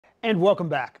And welcome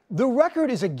back. The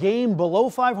record is a game below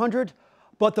 500,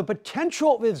 but the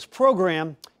potential of this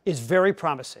program is very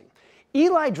promising.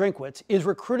 Eli Drinkwitz is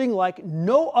recruiting like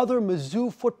no other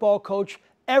Mizzou football coach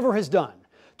ever has done.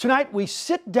 Tonight, we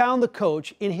sit down the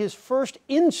coach in his first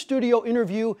in-studio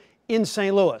interview in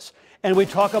St. Louis, and we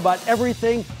talk about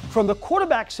everything from the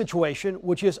quarterback situation,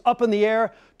 which is up in the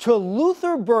air, to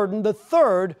Luther Burden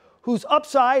III, whose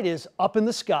upside is up in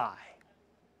the sky.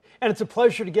 And it's a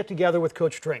pleasure to get together with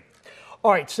Coach Drink.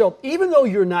 All right, so even though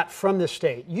you're not from the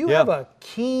state, you have a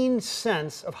keen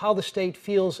sense of how the state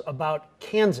feels about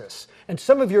Kansas. And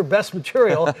some of your best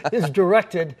material is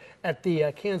directed at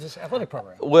the Kansas athletic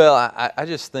program. Well, I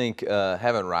just think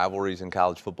having rivalries in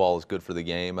college football is good for the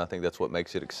game. I think that's what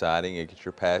makes it exciting. It gets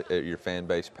your fan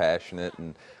base passionate.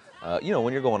 And, you know,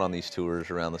 when you're going on these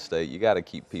tours around the state, you got to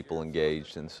keep people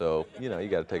engaged. And so, you know, you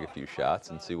got to take a few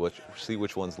shots and see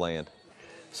which ones land.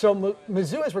 So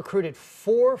Mizzou has recruited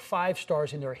 4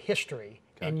 5-stars in their history,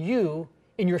 and you,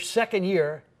 in your second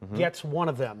year, gets one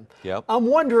of them. Yep. I'm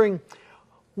wondering,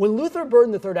 when Luther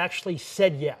Burden III actually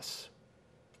said yes,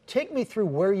 take me through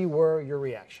where you were, your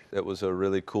reaction. It was a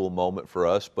really cool moment for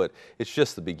us, but it's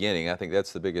just the beginning. I think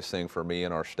that's the biggest thing for me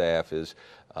and our staff is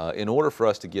in order for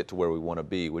us to get to where we want to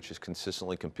be, which is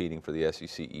consistently competing for the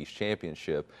SEC East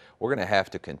Championship, we're going to have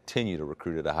to continue to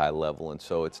recruit at a high level. And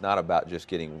so it's not about just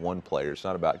getting one player. It's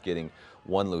not about getting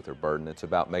one Luther Burden. It's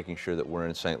about making sure that we're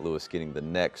in St. Louis getting the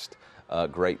next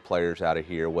great players out of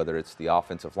here, whether it's the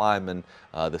offensive linemen,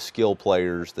 the skill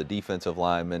players, the defensive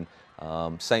linemen.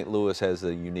 St. Louis has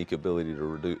a unique ability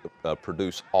to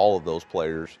produce all of those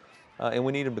players, and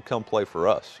we need them to come play for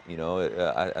us. You know,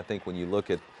 I think when you look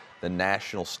at the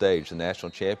national stage, the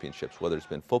national championships, whether it's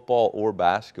been football or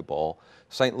basketball,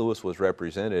 St. Louis was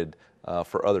represented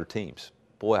for other teams.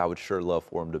 Boy, I would sure love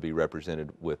for them to be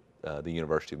represented with the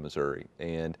University of Missouri.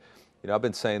 And, you know, I've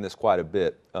been saying this quite a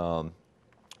bit.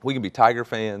 We can be Tiger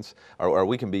fans, or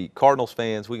we can be Cardinals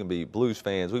fans, we can be Blues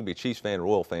fans, we can be Chiefs fans,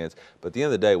 Royal fans, but at the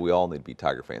end of the day, we all need to be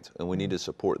Tiger fans, and we need to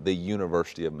support the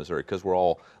University of Missouri because we're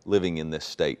all living in this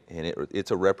state, and it's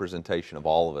a representation of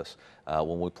all of us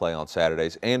when we play on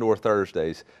Saturdays and or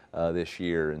Thursdays this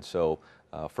year. And so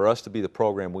for us to be the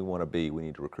program we want to be, we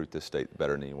need to recruit this state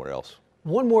better than anywhere else.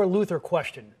 One more Luther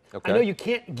question. Okay. I know you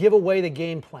can't give away the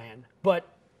game plan, but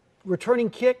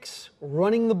returning kicks,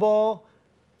 running the ball,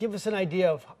 give us an idea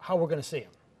of how we're going to see him.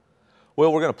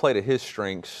 Well, we're going to play to his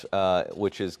strengths,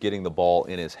 which is getting the ball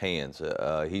in his hands.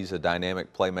 He's a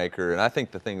dynamic playmaker, and I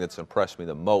think the thing that's impressed me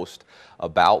the most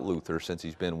about Luther since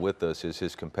he's been with us is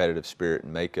his competitive spirit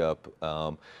and makeup,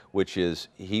 which is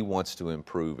he wants to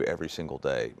improve every single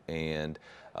day. And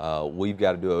we've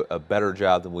got to do a better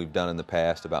job than we've done in the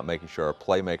past about making sure our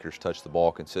playmakers touch the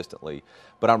ball consistently.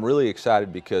 But I'm really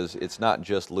excited because it's not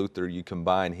just Luther. You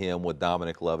combine him with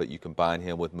Dominic Lovett, you combine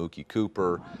him with Mookie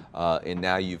Cooper, and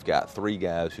now you've got 3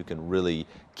 guys who can really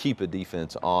keep a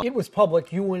defense on. It was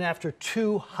public. You went after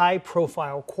 2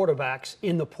 high-profile quarterbacks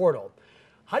in the portal.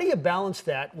 How do you balance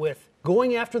that with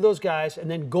going after those guys and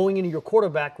then going into your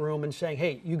quarterback room and saying,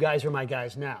 hey, you guys are my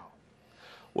guys now?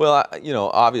 Well, you know,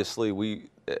 obviously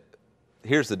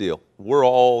here's the deal. We're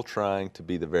all trying to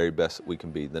be the very best that we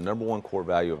can be. The #1 core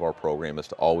value of our program is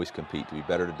to always compete, to be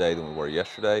better today than we were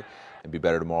yesterday and be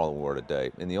better tomorrow than we were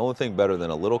today. And the only thing better than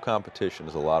a little competition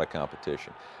is a lot of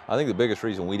competition. I think the biggest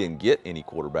reason we didn't get any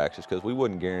quarterbacks is because we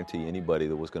wouldn't guarantee anybody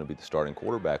that was going to be the starting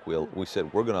quarterback. We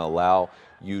said we're going to allow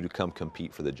you to come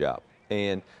compete for the job.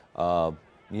 And,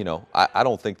 you know, I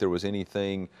don't think there was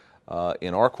anything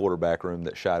in our quarterback room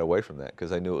that shied away from that because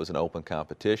they knew it was an open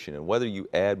competition. And whether you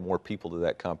add more people to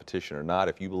that competition or not,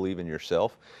 if you believe in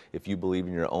yourself, if you believe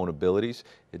in your own abilities,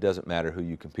 it doesn't matter who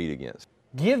you compete against.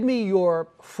 Give me your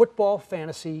football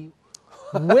fantasy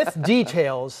with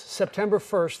details. September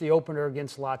 1st, the opener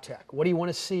against La Tech. What do you want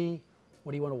to see?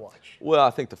 What do you want to watch? Well,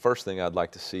 I think the first thing I'd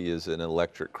like to see is an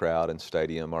electric crowd and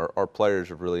stadium. Our players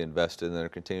have really invested and they're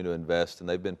continuing to invest, and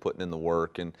they've been putting in the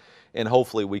work. And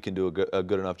hopefully we can do a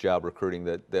good enough job recruiting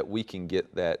that we can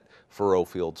get that Furrow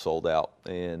Field sold out.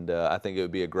 And I think it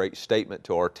would be a great statement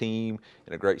to our team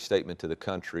and a great statement to the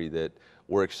country that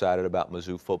we're excited about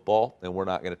Mizzou football, and we're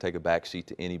not going to take a backseat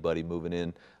to anybody moving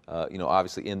in, you know,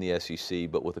 obviously in the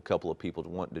SEC, but with a couple of people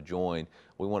wanting to join.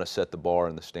 We want to set the bar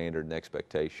and the standard and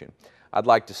expectation. I'd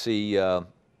like to see,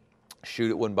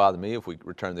 shoot, it wouldn't bother me if we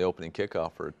return the opening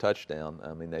kickoff for a touchdown.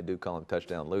 I mean, they do call him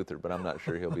Touchdown Luther, but I'm not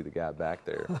sure he'll be the guy back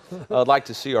there. I'd like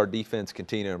to see our defense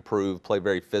continue to improve, play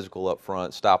very physical up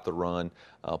front, stop the run,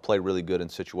 play really good in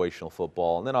situational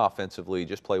football, and then offensively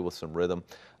just play with some rhythm,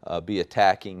 be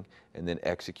attacking, and then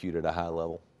execute at a high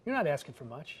level. You're not asking for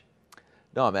much.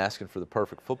 No, I'm asking for the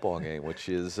perfect football game, which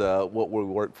is what we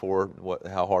work for,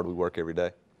 how hard we work every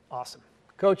day. Awesome.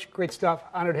 Coach, great stuff.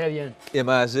 Honored to have you in.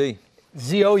 M-I-Z.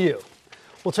 Z-O-U.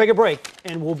 We'll take a break,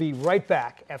 and we'll be right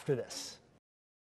back after this.